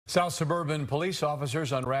South Suburban police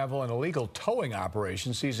officers unravel an illegal towing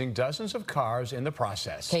operation, seizing dozens of cars in the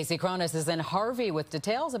process. Casey Cronus is in Harvey with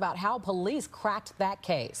details about how police cracked that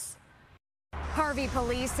case. Harvey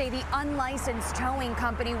police say the unlicensed towing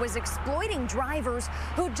company was exploiting drivers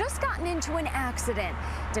who'd just gotten into an accident,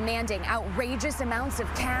 demanding outrageous amounts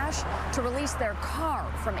of cash to release their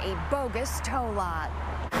car from a bogus tow lot.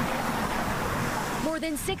 More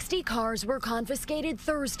than 60 cars were confiscated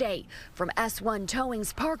Thursday from S1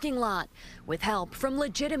 Towing's parking lot with help from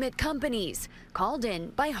legitimate companies called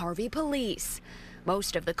in by Harvey police.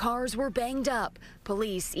 Most of the cars were banged up,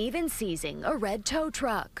 police even seizing a red tow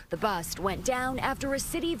truck. The bust went down after a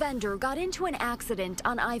city vendor got into an accident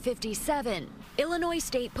on I-57. Illinois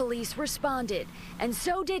State Police responded, and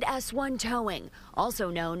so did S1 Towing,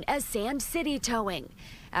 also known as Sand City Towing.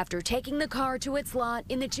 After taking the car to its lot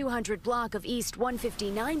in the 200 block of East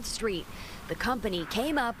 159th Street, the company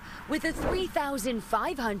came up with a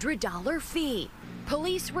 $3,500 fee.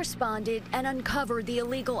 Police responded and uncovered the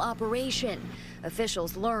illegal operation.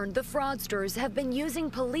 Officials learned the fraudsters have been using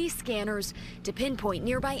police scanners to pinpoint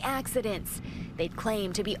nearby accidents. They'd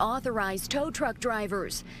claim to be authorized tow truck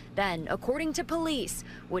drivers, then, according to police,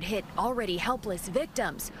 would hit already helpless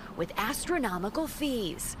victims with astronomical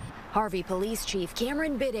fees. Harvey Police Chief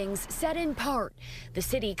Cameron Biddings said in part, the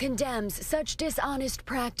city condemns such dishonest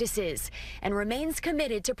practices and remains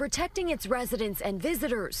committed to protecting its residents and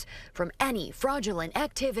visitors from any fraudulent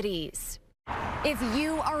activities. If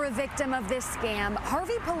you are a victim of this scam,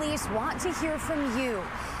 Harvey Police want to hear from you.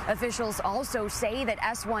 Officials also say that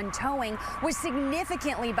S1 Towing was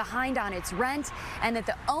significantly behind on its rent and that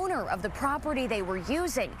the owner of the property they were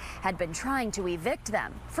using had been trying to evict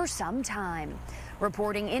them for some time.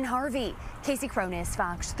 Reporting in Harvey, Casey Cronus,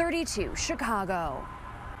 Fox 32, Chicago.